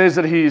 and it says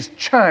that he is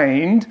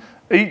chained,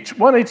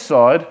 one each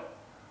side,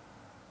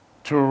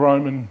 to a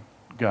Roman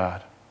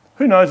guard.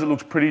 Who knows, it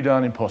looks pretty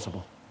darn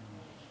impossible.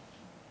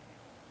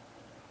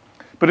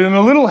 But in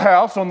a little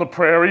house on the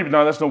prairie,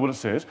 no, that's not what it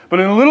says, but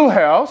in a little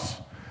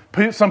house,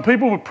 some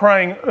people were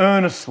praying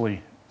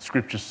earnestly,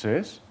 Scripture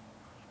says,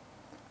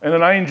 and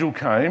an angel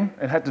came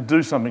and had to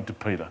do something to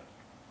Peter.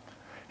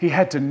 He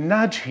had to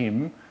nudge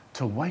him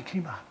to wake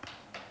him up.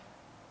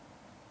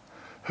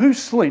 Who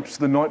sleeps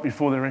the night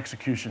before their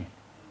execution?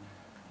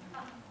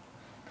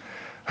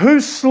 Who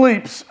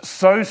sleeps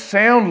so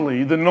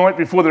soundly the night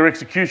before their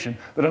execution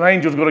that an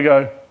angel's got to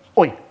go,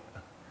 oi?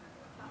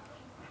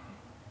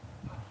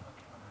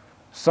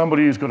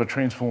 Somebody who's got a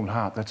transformed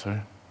heart, that's who.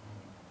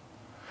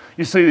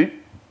 You see,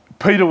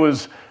 Peter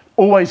was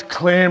always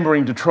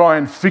clambering to try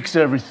and fix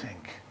everything.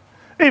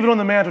 Even on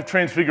the Mount of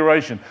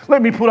Transfiguration.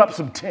 Let me put up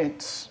some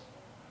tents.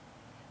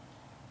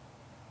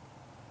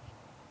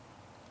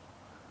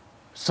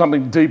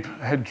 Something deep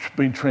had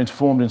been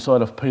transformed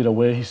inside of Peter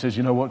where he says,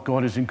 you know what,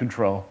 God is in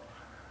control.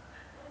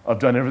 I've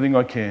done everything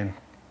I can.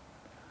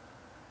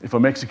 If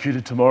I'm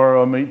executed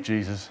tomorrow, I meet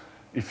Jesus.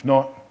 If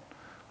not,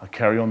 I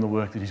carry on the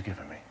work that he's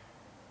given me.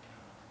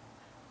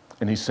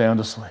 And he's sound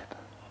asleep.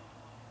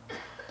 I'm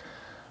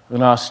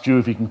going to ask Stu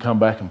if he can come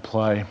back and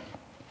play.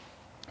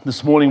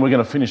 This morning we're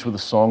going to finish with a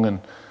song,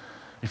 and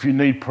if you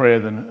need prayer,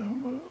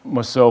 then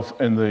myself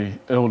and the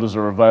elders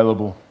are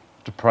available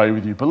to pray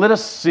with you. But let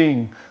us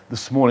sing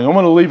this morning. I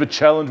want to leave a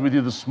challenge with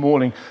you this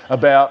morning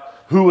about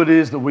who it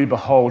is that we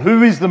behold.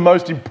 Who is the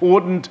most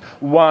important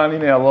one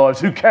in our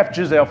lives? Who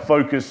captures our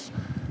focus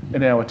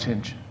and our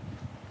attention?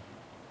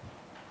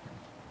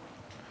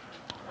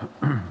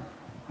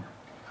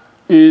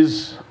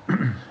 Is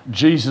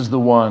Jesus the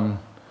one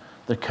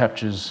that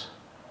captures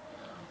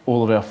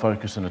all of our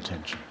focus and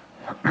attention?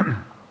 We're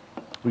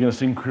going to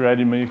sing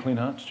Create in Me a Clean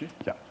Heart, Stu?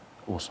 Yeah.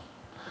 Awesome.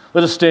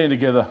 Let us stand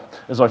together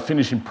as I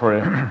finish in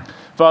prayer.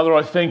 Father,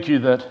 I thank you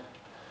that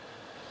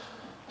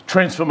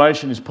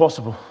transformation is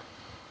possible.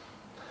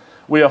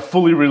 We are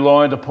fully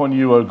reliant upon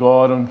you, O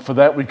God, and for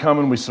that we come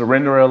and we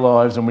surrender our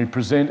lives and we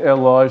present our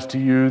lives to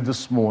you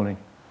this morning.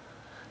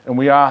 And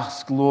we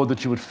ask, Lord,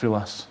 that you would fill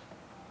us.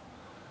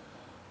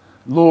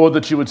 Lord,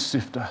 that you would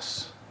sift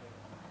us.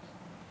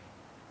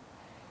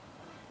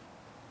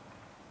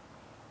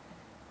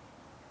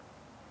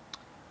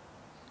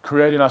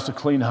 Create in us a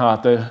clean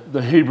heart.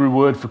 The Hebrew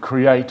word for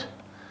create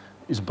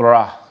is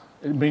bara.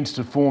 It means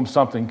to form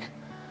something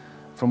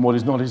from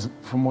what's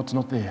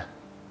not there.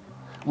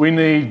 We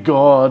need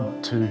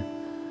God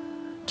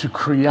to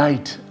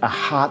create a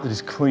heart that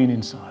is clean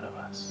inside of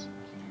us.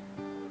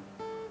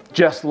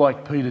 Just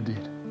like Peter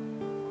did.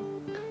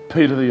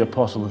 Peter, the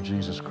apostle of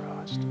Jesus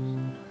Christ.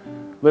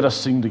 Let us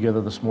sing together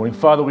this morning.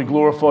 Father, we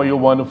glorify your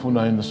wonderful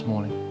name this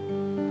morning.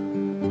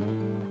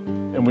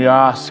 And we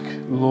ask,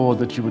 Lord,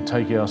 that you would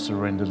take our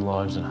surrendered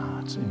lives and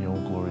hearts in your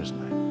glorious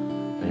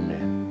name.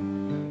 Amen.